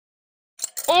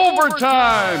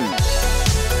Overtime!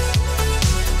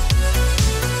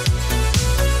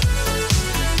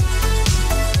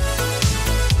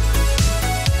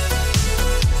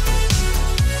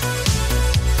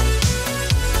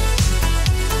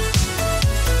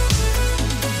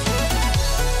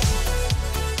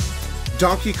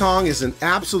 Donkey Kong is an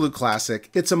absolute classic.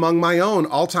 It's among my own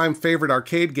all-time favorite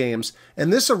arcade games,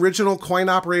 and this original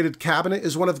coin-operated cabinet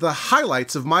is one of the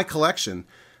highlights of my collection.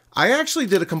 I actually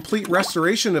did a complete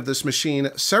restoration of this machine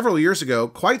several years ago,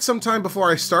 quite some time before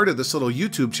I started this little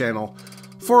YouTube channel.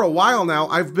 For a while now,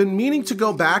 I've been meaning to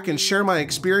go back and share my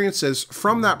experiences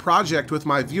from that project with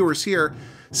my viewers here,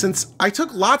 since I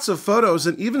took lots of photos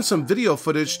and even some video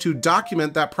footage to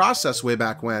document that process way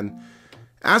back when.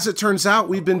 As it turns out,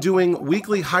 we've been doing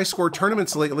weekly high-score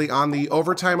tournaments lately on the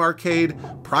Overtime Arcade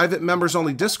private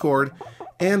members-only Discord,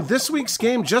 and this week's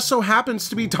game just so happens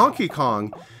to be Donkey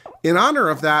Kong. In honor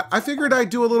of that, I figured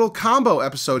I'd do a little combo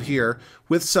episode here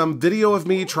with some video of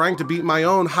me trying to beat my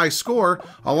own high score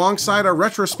alongside a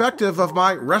retrospective of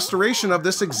my restoration of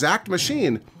this exact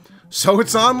machine. So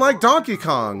it's on like Donkey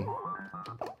Kong!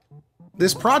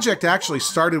 This project actually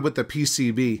started with the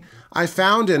PCB. I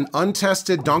found an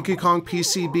untested Donkey Kong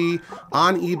PCB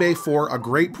on eBay for a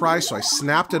great price, so I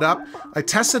snapped it up. I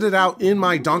tested it out in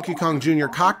my Donkey Kong Jr.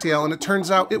 cocktail, and it turns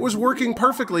out it was working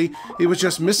perfectly. It was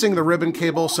just missing the ribbon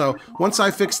cable, so once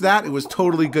I fixed that, it was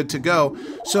totally good to go.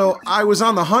 So I was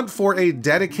on the hunt for a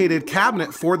dedicated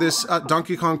cabinet for this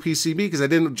Donkey Kong PCB because I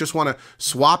didn't just want to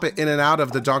swap it in and out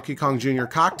of the Donkey Kong Jr.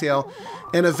 cocktail.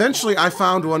 And eventually I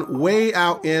found one way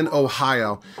out in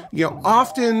Ohio.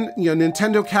 Often,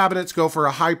 Nintendo cabinets go for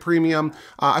a high premium.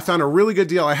 I found a really good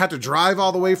deal. I had to drive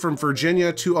all the way from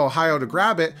Virginia to Ohio to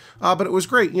grab it, but it was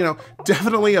great.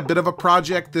 Definitely a bit of a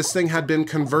project. This thing had been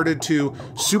converted to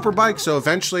Superbike, so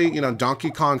eventually, Donkey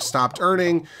Kong stopped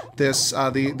earning.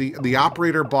 The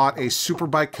operator bought a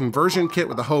Superbike conversion kit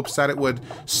with the hopes that it would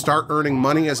start earning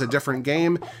money as a different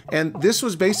game, and this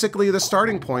was basically the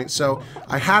starting point. So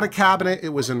I had a cabinet. It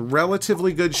was in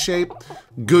relatively good shape,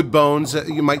 good bones,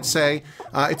 you might say.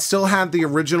 It still had the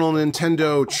original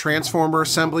Nintendo transformer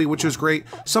assembly, which was great.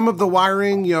 Some of the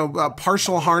wiring,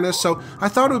 partial harness, so I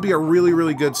thought it would be a really,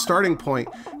 really good starting point.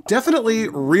 Definitely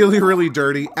really, really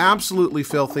dirty, absolutely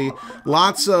filthy.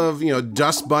 Lots of,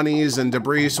 dust bunnies and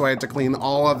debris, so I had to clean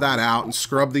all of that out and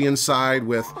scrub the inside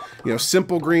with,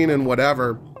 simple green and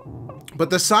whatever. But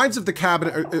the sides of the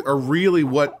cabinet are really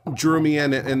what drew me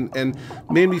in and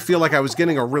made me feel like I was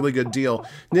getting a really good deal.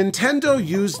 Nintendo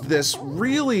used this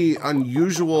really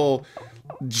unusual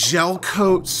gel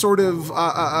coat sort of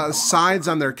sides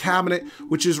on their cabinet,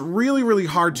 which is really, really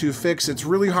hard to fix. It's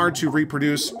really hard to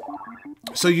reproduce.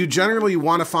 So you generally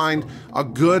want to find a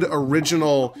good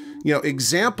original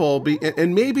example,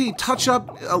 and maybe touch it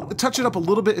up a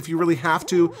little bit if you really have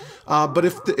to. But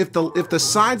if the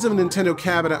sides of a Nintendo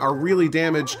cabinet are really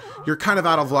damaged, you're kind of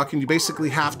out of luck, and you basically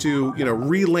have to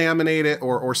re-laminate it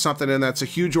or something, and that's a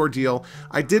huge ordeal.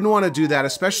 I didn't want to do that,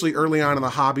 especially early on in the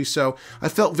hobby. So I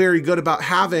felt very good about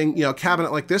having a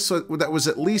cabinet like this that was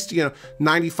at least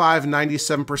 95,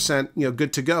 97%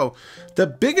 good to go. The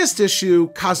biggest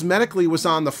issue cosmetically was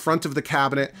on the front of the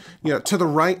cabinet, to the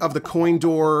right of the coin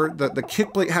door. The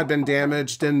kick plate had been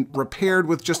damaged and repaired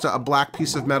with just a black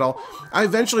piece of metal. I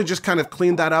eventually just kind of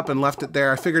cleaned that up and left it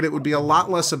there. I figured it would be a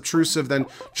lot less obtrusive than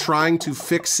trying to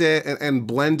fix it and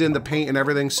blend in the paint and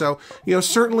everything. So,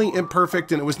 certainly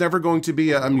imperfect, and it was never going to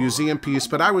be a museum piece,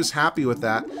 but I was happy with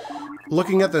that.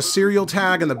 Looking at the serial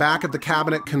tag in the back of the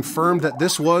cabinet confirmed that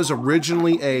this was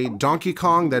originally a Donkey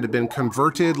Kong that had been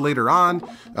converted later on.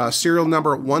 Serial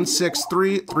number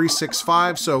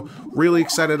 163365, so really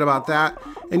excited about that.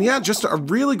 And yeah, just a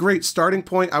really great starting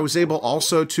point. I was able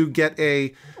also to get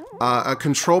a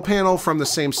control panel from the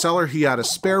same seller. He had a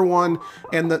spare one,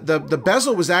 and the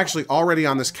bezel was actually already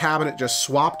on this cabinet, just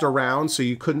swapped around so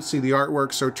you couldn't see the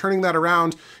artwork. So turning that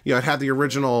around, it had the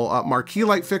original marquee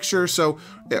light fixture. So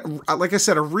like I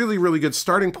said, a really, really good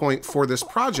starting point for this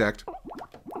project.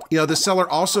 The seller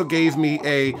also gave me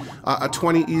a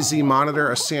 20EZ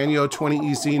monitor, a Sanyo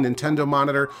 20EZ Nintendo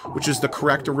monitor, which is the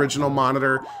correct original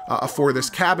monitor for this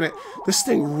cabinet. This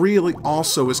thing really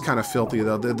also is kind of filthy,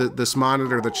 though. This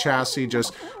monitor, the chassis,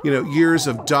 just, years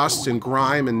of dust and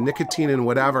grime and nicotine and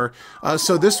whatever.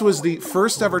 So this was the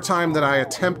first ever time that I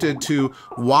attempted to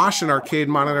wash an arcade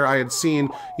monitor. I had seen,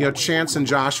 Chance and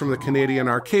Josh from the Canadian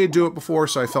Arcade do it before,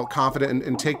 so I felt confident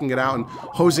in taking it out and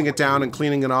hosing it down and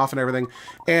cleaning it off and everything.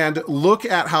 And And look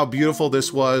at how beautiful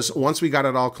this was once we got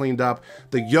it all cleaned up.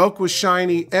 The yoke was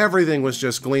shiny, everything was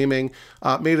just gleaming,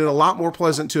 made it a lot more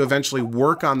pleasant to eventually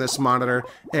work on this monitor,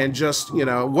 and just, you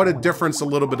know, what a difference a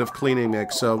little bit of cleaning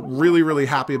makes. So really, really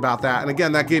happy about that. And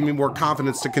again, that gave me more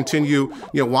confidence to continue,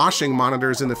 you know, washing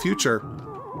monitors in the future.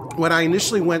 When I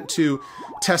initially went to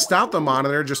test out the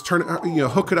monitor, just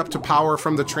hook it up to power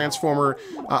from the transformer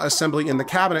assembly in the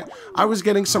cabinet, I was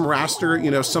getting some raster, you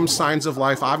know, some signs of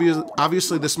life.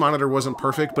 Obviously this monitor wasn't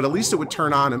perfect, but at least it would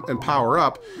turn on and power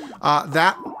up.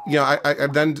 I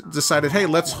then decided, hey,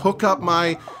 let's hook up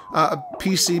my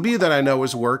PCB that I know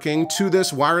is working to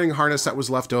this wiring harness that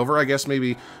was left over. I guess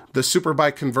maybe the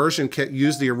Superbike conversion kit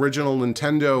used the original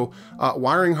Nintendo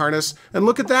wiring harness, and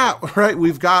look at that, right?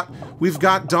 We've got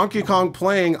Donkey Kong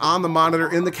playing on the monitor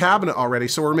in the cabinet already,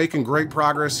 so we're making great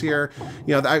progress here.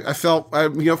 You know, I felt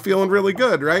feeling really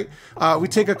good, right? We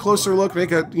take a closer look,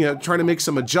 trying to make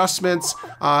some adjustments,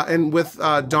 and with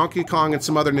Donkey Kong and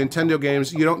some other Nintendo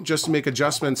games, you don't just make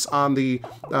adjustments on the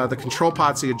control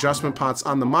pots, the adjustment pots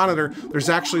on the monitor. There's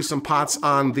actually some pots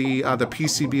on the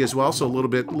PCB as well, so a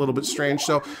little bit strange.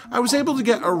 So I was able to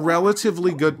get a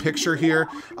relatively good picture here,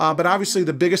 but obviously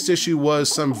the biggest issue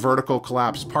was some vertical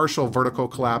collapse, partial vertical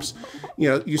collapse. You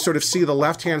know, you sort of see the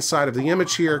left-hand side of the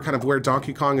image here, kind of where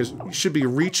Donkey Kong should be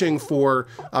reaching for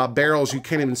barrels. You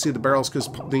can't even see the barrels because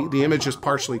the image is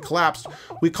partially collapsed.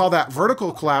 We call that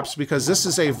vertical collapse because this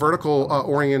is a vertical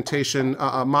orientation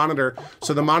monitor.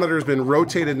 So the monitor has been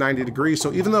rotated 90 degrees.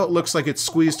 So even though it looks like it's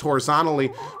squeezed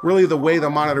horizontally, really the way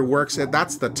the monitor works,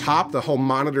 that's the top. The whole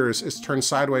monitor is turned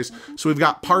sideways. So we've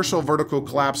got partial vertical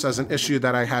collapse as an issue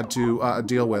that I had to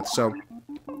deal with. So,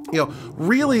 you know,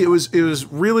 really it was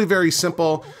really very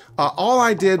simple. All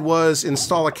I did was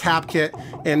install a cap kit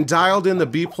and dialed in the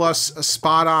B+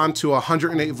 spot on to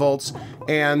 108 volts.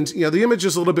 And, you know, the image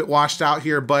is a little bit washed out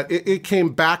here, but it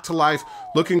came back to life,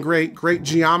 looking great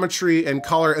geometry and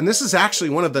color. And this is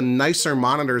actually one of the nicer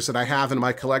monitors that I have in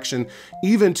my collection,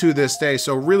 even to this day.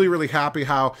 So really, really happy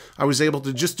how I was able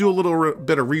to just do a little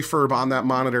bit of refurb on that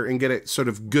monitor and get it sort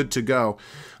of good to go.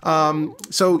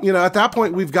 So, you know, at that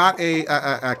point, we've got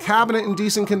a cabinet in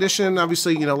decent condition.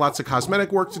 Obviously, you know, lots of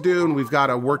cosmetic work to do, and we've got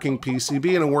a working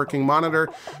PCB and a working monitor.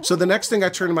 So the next thing I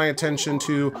turned my attention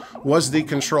to was the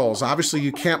controls. Obviously,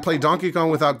 you can't play Donkey Kong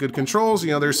without good controls.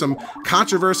 You know, there's some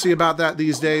controversy about that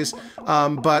these days.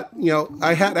 But, you know,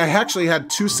 I actually had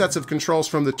two sets of controls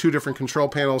from the two different control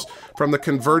panels, from the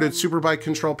converted Superbike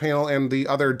control panel and the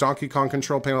other Donkey Kong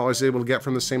control panel I was able to get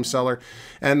from the same seller.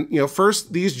 And, you know,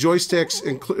 first, these joysticks,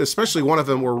 especially one of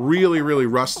them, were really, really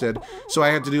rusted. So I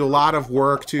had to do a lot of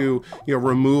work to, you know,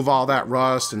 remove all that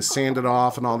rust and sand it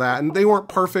off and all that. And they weren't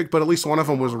perfect, but at least one of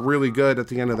them was really good at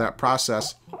the end of that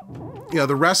process. You know,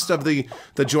 the rest of the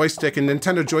joystick, and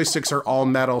Nintendo joysticks are all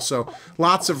metal, so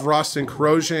lots of rust and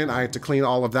corrosion. I had to clean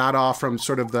all of that off from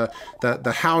sort of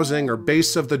the housing or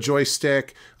base of the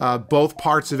joystick, both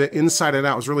parts of it, inside and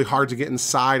out. It was really hard to get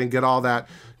inside and get all that,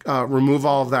 remove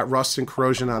all of that rust and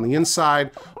corrosion on the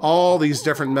inside. All these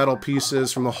different metal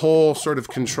pieces from the whole sort of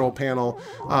control panel.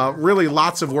 Really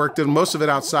lots of work, did most of it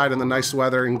outside in the nice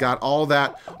weather, and got all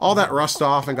that rust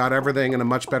off and got everything in a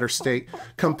much better state.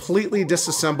 Completely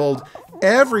disassembled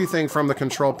everything from the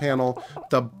control panel,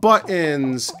 the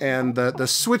buttons and the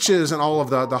switches and all of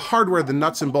the hardware, the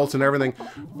nuts and bolts and everything.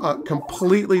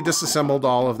 Completely disassembled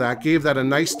all of that, gave that a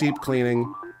nice deep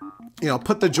cleaning. You know,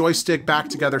 put the joystick back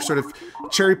together, sort of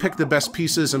cherry pick the best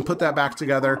pieces and put that back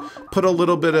together. Put a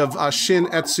little bit of Shin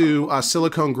Etsu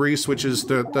silicone grease, which is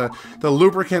the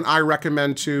lubricant I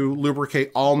recommend to lubricate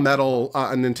all metal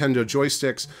Nintendo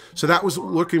joysticks. So that was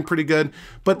looking pretty good.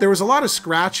 But there was a lot of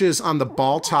scratches on the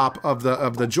ball top of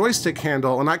the joystick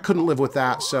handle, and I couldn't live with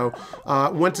that. So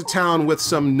went to town with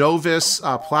some Novus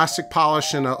plastic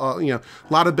polish and a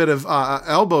lot of bit of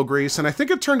elbow grease, and I think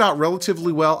it turned out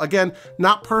relatively well. Again,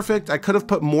 not perfect. I could have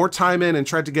put more time in and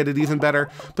tried to get it even better,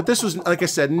 but this was, like I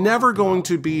said, never going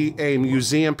to be a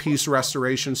museum piece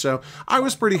restoration, so I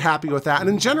was pretty happy with that. And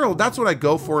in general, that's what I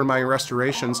go for in my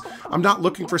restorations. I'm not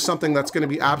looking for something that's going to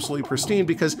be absolutely pristine,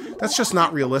 because that's just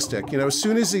not realistic. You know, as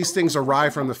soon as these things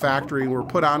arrive from the factory and were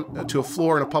put on to a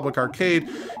floor in a public arcade,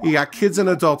 you got kids and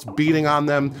adults beating on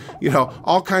them, you know,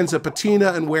 all kinds of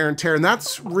patina and wear and tear, and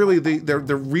that's really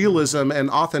the realism and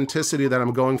authenticity that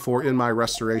I'm going for in my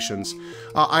restorations.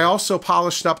 I also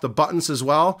polished up the buttons as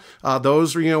well.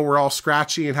 Those were, were all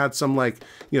scratchy and had some like,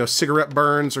 cigarette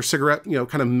burns or cigarette,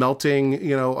 kind of melting,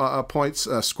 points,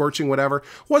 scorching, whatever.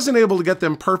 Wasn't able to get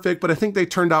them perfect, but I think they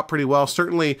turned out pretty well.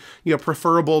 Certainly,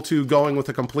 preferable to going with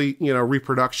a complete,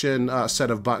 reproduction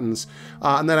set of buttons.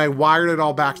 And then I wired it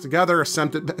all back together,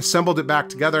 assembled it back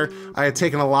together. I had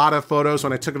taken a lot of photos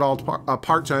when I took it all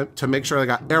apart to make sure I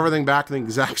got everything back in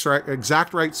the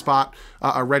exact right spot,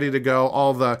 ready to go.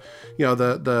 All the,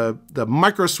 the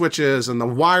micro switches and the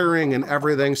wiring and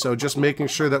everything. So just making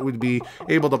sure that we'd be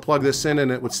able to plug this in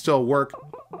and it would still work.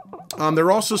 There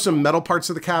are also some metal parts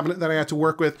of the cabinet that I had to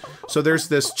work with. So there's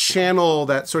this channel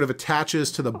that sort of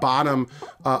attaches to the bottom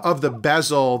of the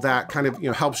bezel that kind of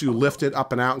helps you lift it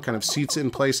up and out and kind of seats it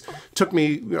in place. Took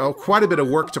me quite a bit of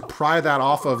work to pry that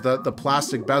off of the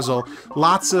plastic bezel.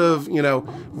 Lots of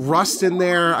rust in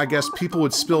there. I guess people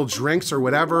would spill drinks or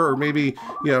whatever, or maybe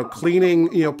cleaning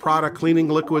cleaning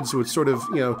liquids would sort of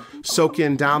soak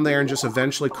in down there and just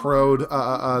eventually corrode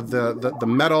the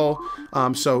metal.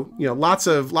 So lots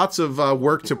of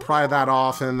work to pry that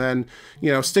off, and then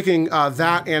sticking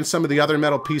that and some of the other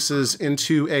metal pieces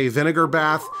into a vinegar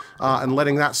bath and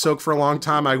letting that soak for a long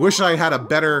time. I wish I had a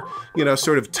better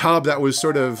sort of tub that was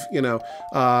sort of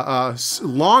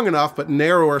long enough but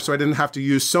narrower so I didn't have to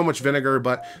use so much vinegar,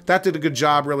 but that did a good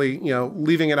job really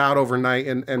leaving it out overnight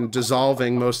and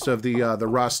dissolving most of the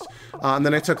rust. And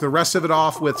then I took the rest of it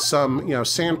off with some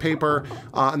sandpaper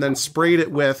and then sprayed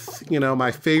it with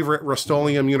my favorite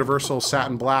Rust-Oleum Universal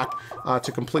Satin Black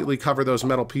to completely cover those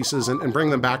metal pieces and bring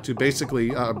them back to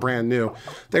basically brand new.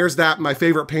 There's that, my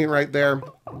favorite paint right there.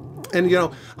 And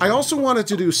I also wanted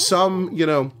to do some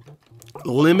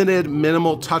limited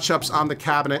minimal touch-ups on the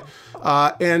cabinet.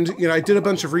 And I did a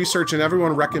bunch of research and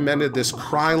everyone recommended this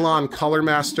Krylon Color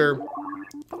Master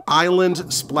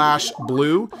Island Splash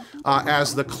Blue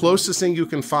as the closest thing you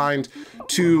can find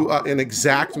to an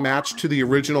exact match to the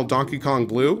original Donkey Kong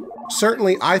Blue.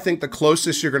 Certainly, I think the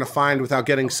closest you're going to find without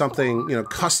getting something,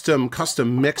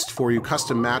 custom mixed for you,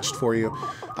 custom matched for you.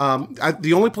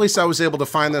 The only place I was able to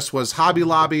find this was Hobby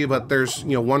Lobby, but there's,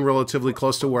 one relatively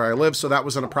close to where I live, so that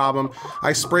wasn't a problem.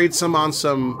 I sprayed some on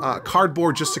some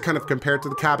cardboard just to kind of compare it to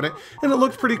the cabinet, and it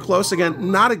looked pretty close.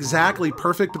 Again, not exactly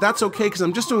perfect, but that's okay because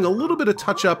I'm just doing a little bit of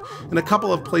touch up in a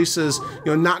couple of places,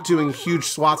 not doing huge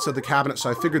swaths of the cabinet, so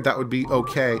I figured that would be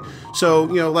okay. So,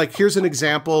 like here's an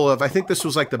example of, I think this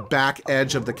was like the back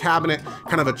edge of the cabinet,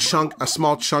 kind of a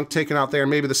small chunk taken out there,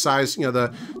 maybe the size,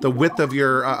 the width of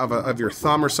your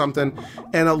thumb or something,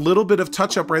 and a little bit of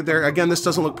touch up right there. Again, this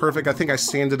doesn't look perfect. I think I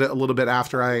sanded it a little bit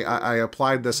after I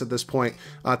applied this at this point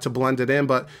to blend it in,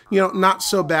 but not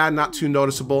so bad, not too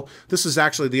noticeable. This is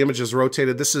actually, the image is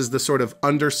rotated. This is the sort of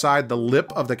underside, the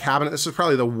lip of the cabinet. This is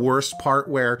probably the worst part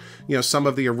where, some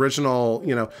of the original,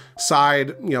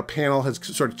 side, panel has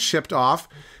sort of chipped off.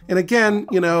 And again,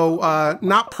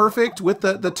 not perfect with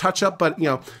the touch up, but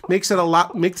makes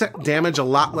that damage a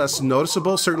lot less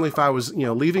noticeable. Certainly if I was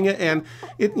leaving it, and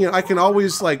it I can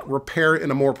always like repair it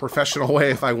in a more professional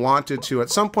way if I wanted to at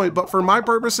some point. But for my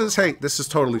purposes, hey, this is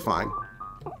totally fine.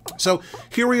 So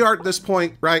here we are at this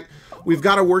point, right? We've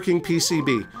got a working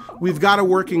PCB. We've got a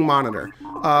working monitor.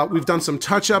 We've done some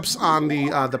touch-ups on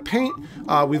the paint.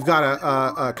 We've got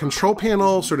a control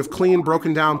panel sort of clean,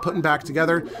 broken down, putting back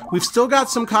together. We've still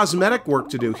got some cosmetic work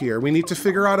to do here. We need to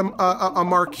figure out a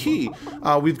marquee.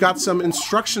 We've got some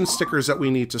instruction stickers that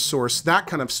we need to source, that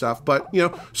kind of stuff. But,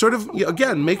 sort of,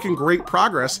 again, making great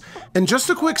progress. And just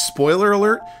a quick spoiler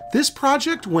alert, this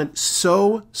project went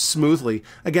so smoothly.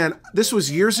 Again, this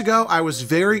was years ago. I was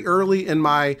very early in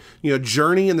my,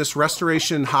 journey in this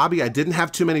restoration hobby. I didn't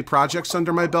have too many projects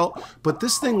under my belt, but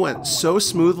this thing went so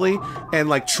smoothly and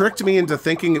like tricked me into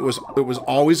thinking it was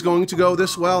always going to go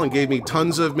this well and gave me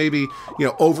tons of maybe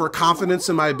overconfidence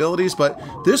in my abilities. But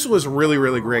this was really,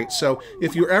 really great. So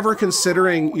if you're ever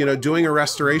considering doing a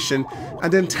restoration, a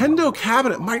Nintendo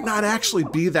cabinet might not actually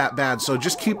be that bad. So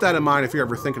just keep that in mind if you're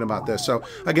ever thinking about this. So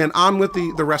again, on with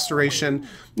the restoration,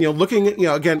 looking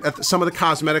at again at some of the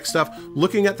cosmetic stuff,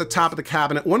 looking at the top of the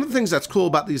cabinet. One of the things that's cool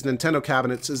about these Nintendo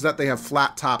cabinets is that they have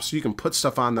flat tops, so you can put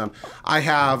stuff on them. I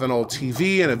have an old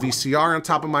TV and a VCR on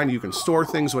top of mine. You can store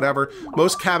things, whatever.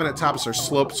 Most cabinet tops are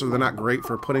sloped, so they're not great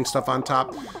for putting stuff on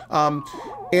top.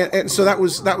 And so that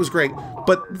was great.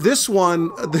 But this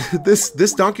one,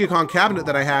 this Donkey Kong cabinet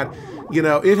that I had,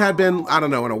 it had been, I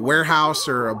don't know, in a warehouse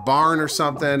or a barn or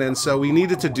something, and so we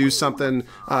needed to do something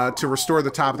to restore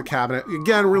the top of the cabinet.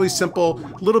 Again, really simple,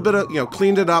 a little bit of,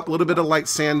 cleaned it up, a little bit of light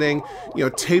sanding,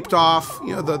 taped off,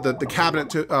 the cabinet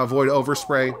to avoid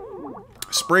overspray.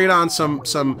 sprayed on some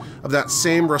of that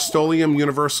same Rust-Oleum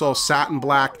Universal Satin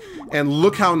Black, and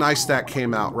look how nice that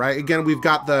came out, right? Again, we've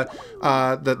got the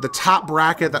top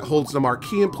bracket that holds the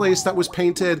marquee in place that was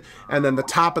painted, and then the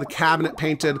top of the cabinet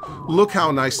painted. Look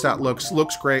how nice that looks.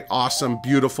 Looks great, awesome,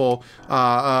 beautiful.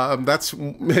 That's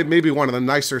maybe one of the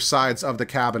nicer sides of the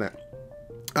cabinet.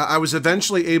 I was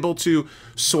eventually able to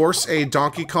source a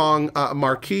Donkey Kong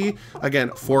marquee,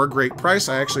 again, for a great price.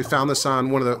 I actually found this on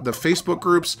one of the Facebook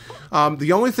groups.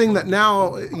 The only thing that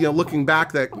now, looking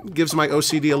back, that gives my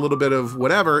OCD a little bit of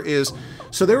whatever is,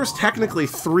 so there was technically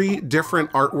 3 different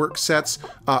artwork sets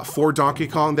for Donkey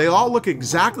Kong. They all look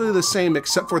exactly the same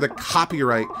except for the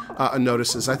copyright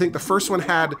notices. I think the first one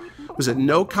had, was it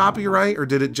no copyright, or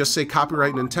did it just say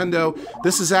copyright Nintendo?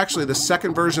 This is actually the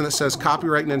second version that says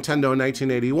copyright Nintendo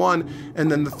 1981, and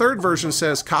then the third version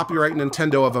says copyright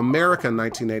Nintendo of America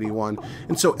 1981.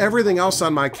 And so everything else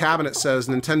on my cabinet says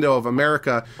Nintendo of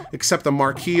America, except the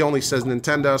marquee only says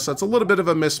Nintendo. So it's a little bit of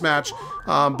a mismatch,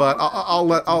 but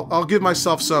I'll give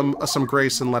myself some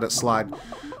grace and let it slide.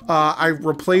 I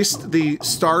replaced the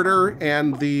starter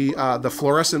and the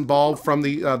fluorescent bulb from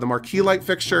the marquee light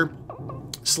fixture,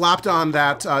 slapped on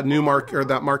that new marquee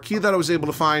that I was able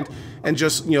to find, and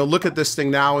just, look at this thing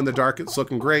now in the dark. It's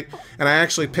looking great. And I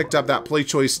actually picked up that Play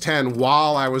Choice 10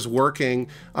 while I was working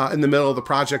in the middle of the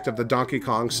project of the Donkey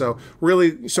Kong. So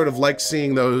really sort of like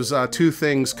seeing those 2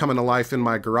 things coming to life in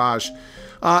my garage.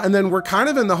 And then we're kind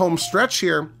of in the home stretch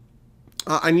here.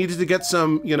 I needed to get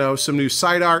some, some new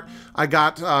side art. I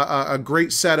got a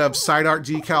great set of side art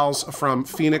decals from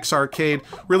Phoenix Arcade.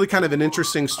 Really kind of an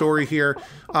interesting story here.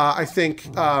 I think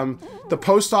the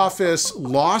post office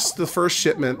lost the first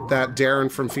shipment that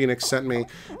Darren from Phoenix sent me,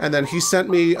 and then he sent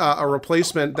me a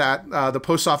replacement that the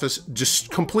post office just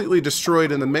completely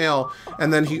destroyed in the mail,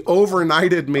 and then he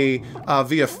overnighted me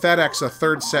via FedEx a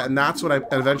third set, and that's what I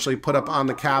eventually put up on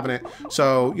the cabinet.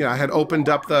 So, I had opened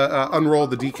up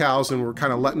unrolled the decals, and we're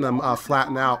kind of letting them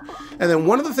flatten out. And then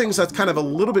one of the things that's kind of a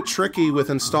little bit tricky with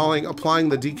applying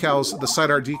the decals, the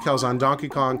side art decals on Donkey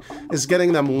Kong, is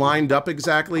getting them lined up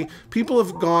exactly. People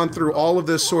have gone through all of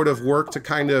this sort of work to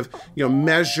kind of,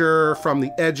 measure from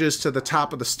the edges to the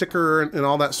top of the sticker and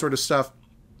all that sort of stuff.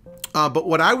 But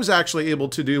what I was actually able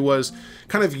to do was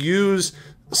kind of use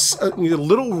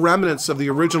little remnants of the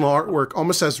original artwork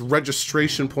almost as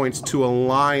registration points to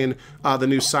align the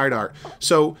new side art.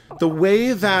 So the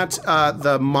way that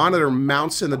the monitor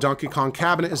mounts in the Donkey Kong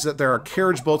cabinet is that there are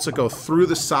carriage bolts that go through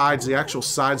the sides, the actual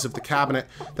sides of the cabinet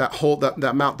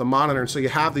that mount the monitor. And so you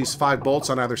have these 5 bolts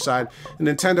on either side. And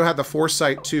Nintendo had the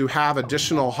foresight to have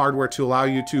additional hardware to allow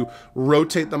you to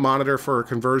rotate the monitor for a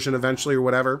conversion eventually or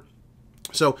whatever.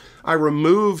 So I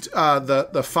removed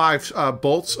the 5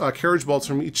 bolts, carriage bolts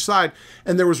from each side,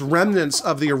 and there was remnants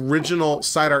of the original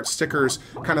side art stickers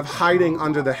kind of hiding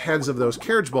under the heads of those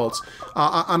carriage bolts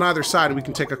on either side. And we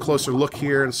can take a closer look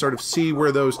here and sort of see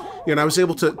where those, I was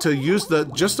able to use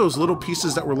just those little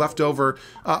pieces that were left over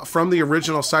from the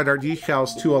original side art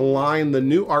decals to align the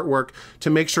new artwork to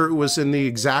make sure it was in the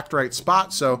exact right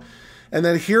spot. So. And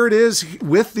then here it is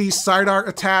with the side art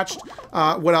attached.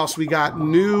 What else? We got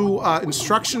new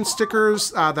instruction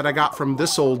stickers that I got from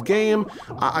This Old Game.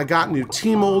 I got new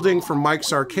T-molding from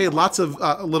Mike's Arcade. Lots of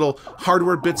little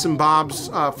hardware bits and bobs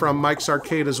from Mike's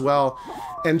Arcade as well.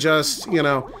 And just,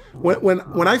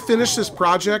 when I finished this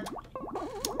project,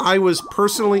 I was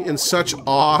personally in such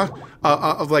awe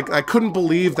of I couldn't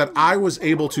believe that I was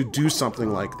able to do something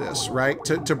like this, right?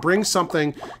 To bring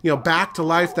something, back to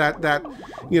life that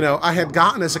I had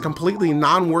gotten as a completely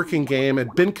non-working game,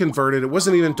 had been converted. It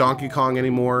wasn't even Donkey Kong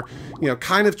anymore,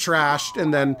 kind of trashed.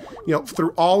 And then,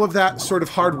 through all of that sort of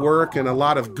hard work and a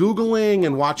lot of Googling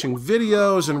and watching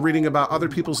videos and reading about other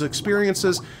people's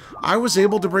experiences, I was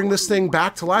able to bring this thing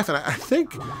back to life. And I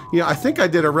think I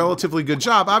did a relatively good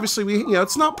job. Obviously,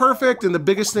 it's not perfect. And the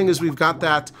biggest thing is we've got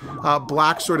that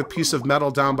black sort of piece of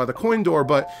metal down by the coin door.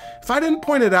 But if I didn't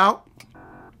point it out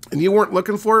and you weren't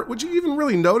looking for it, would you even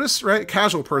really notice, right? A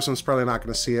casual person's probably not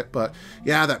going to see it. But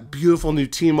yeah, that beautiful new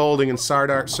T-molding and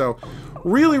side art. So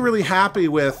really, really happy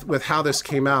with how this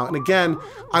came out. And again,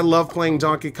 I love playing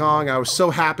Donkey Kong. I was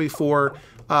so happy for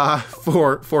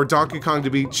Donkey Kong to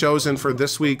be chosen for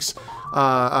this week's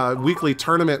weekly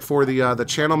tournament for the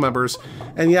channel members.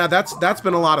 And yeah, that's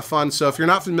been a lot of fun. So if you're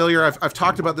not familiar, I've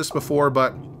talked about this before,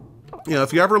 but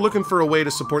if you're ever looking for a way to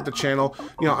support the channel,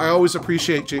 I always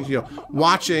appreciate you,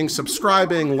 watching,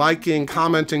 subscribing, liking,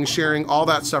 commenting, sharing. All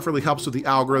that stuff really helps with the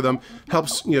algorithm,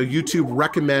 helps, YouTube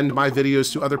recommend my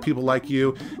videos to other people like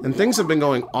you. And things have been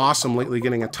going awesome lately,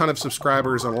 getting a ton of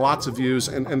subscribers and lots of views,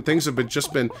 and things have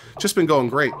just been going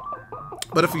great.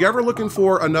 But if you're ever looking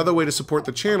for another way to support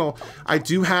the channel, I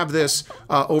do have this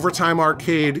Overtime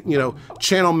Arcade,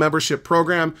 channel membership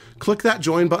program. Click that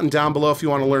join button down below if you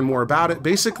want to learn more about it.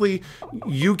 Basically,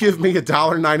 you give me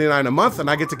 $1.99 a month, and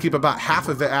I get to keep about half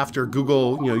of it after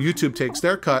Google, YouTube takes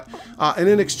their cut. And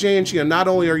in exchange, not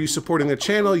only are you supporting the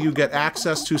channel, you get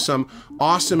access to some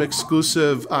awesome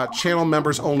exclusive channel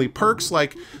members only perks,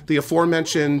 like the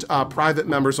aforementioned private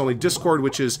members only Discord,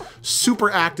 which is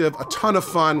super active, a ton of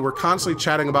fun. We're constantly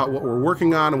chatting about what we're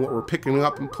working on and what we're picking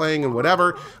up and playing and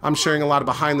whatever. I'm sharing a lot of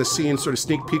behind the scenes sort of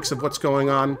sneak peeks of what's going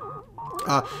on.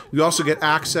 You also get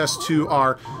access to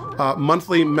our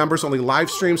monthly members only live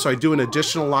stream. So I do an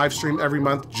additional live stream every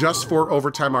month just for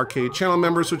Overtime Arcade channel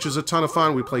members, which is a ton of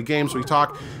fun. We play games, we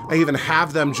talk. I even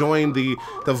have them join the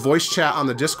voice chat on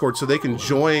the Discord so they can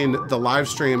join the live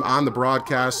stream on the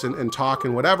broadcast and talk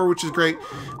and whatever, which is great.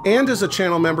 And as a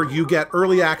channel member, you get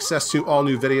early access to all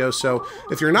new videos. So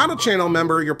if you're not a channel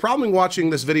member, you're probably watching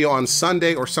this video on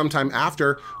Sunday or sometime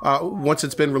after, once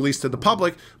it's been released to the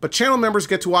public. But channel members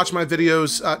get to watch my videos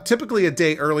typically a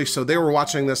day early, so they were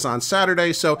watching this on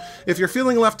Saturday. So if you're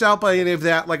feeling left out by any of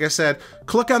that, like I said,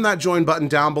 click on that join button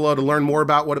down below to learn more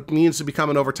about what it means to become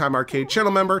an Overtime Arcade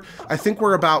channel member. I think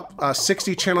we're about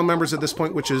 60 channel members at this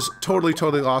point, which is totally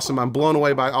awesome. I'm blown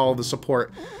away by all of the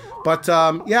support. But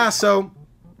yeah, so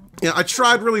I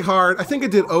tried really hard. I think I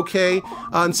did okay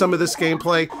on some of this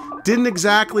gameplay. Didn't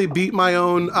exactly beat my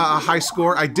own high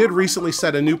score. I did recently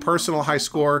set a new personal high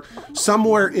score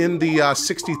somewhere in the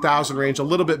 60,000 range, a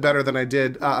little bit better than I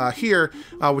did here,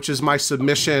 which is my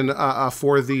submission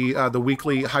for the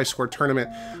weekly high score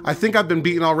tournament. I think I've been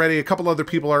beaten already. A couple other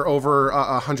people are over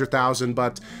 100,000,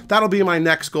 but that'll be my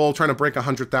next goal, trying to break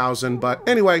 100,000. But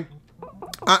anyway,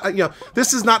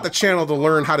 this is not the channel to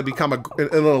learn how to become an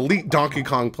elite Donkey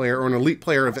Kong player or an elite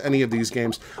player of any of these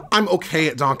games. I'm okay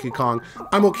at Donkey Kong.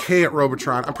 I'm okay at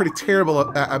Robotron. I'm pretty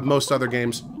terrible at most other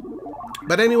games.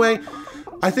 But anyway,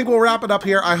 I think we'll wrap it up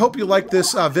here. I hope you liked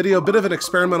this video, a bit of an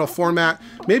experimental format.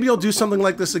 Maybe I'll do something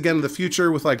like this again in the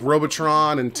future with like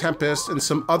Robotron and Tempest and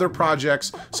some other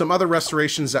projects, some other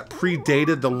restorations that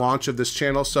predated the launch of this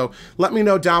channel. So let me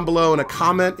know down below in a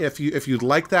comment if you'd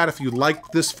like that, if you like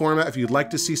this format, if you'd like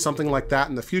to see something like that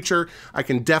in the future. I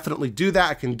can definitely do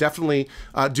that. I can definitely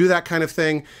do that kind of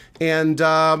thing. And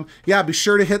yeah, be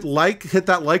sure to hit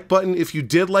that like button if you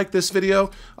did like this video,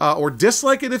 or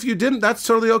dislike it if you didn't. That's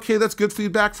totally okay. That's good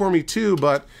feedback for me too.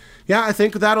 But yeah, I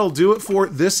think that'll do it for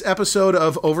this episode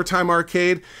of Overtime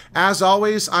Arcade. As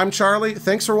always, I'm Charlie.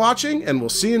 Thanks for watching, and we'll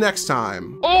see you next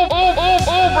time.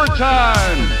 Overtime!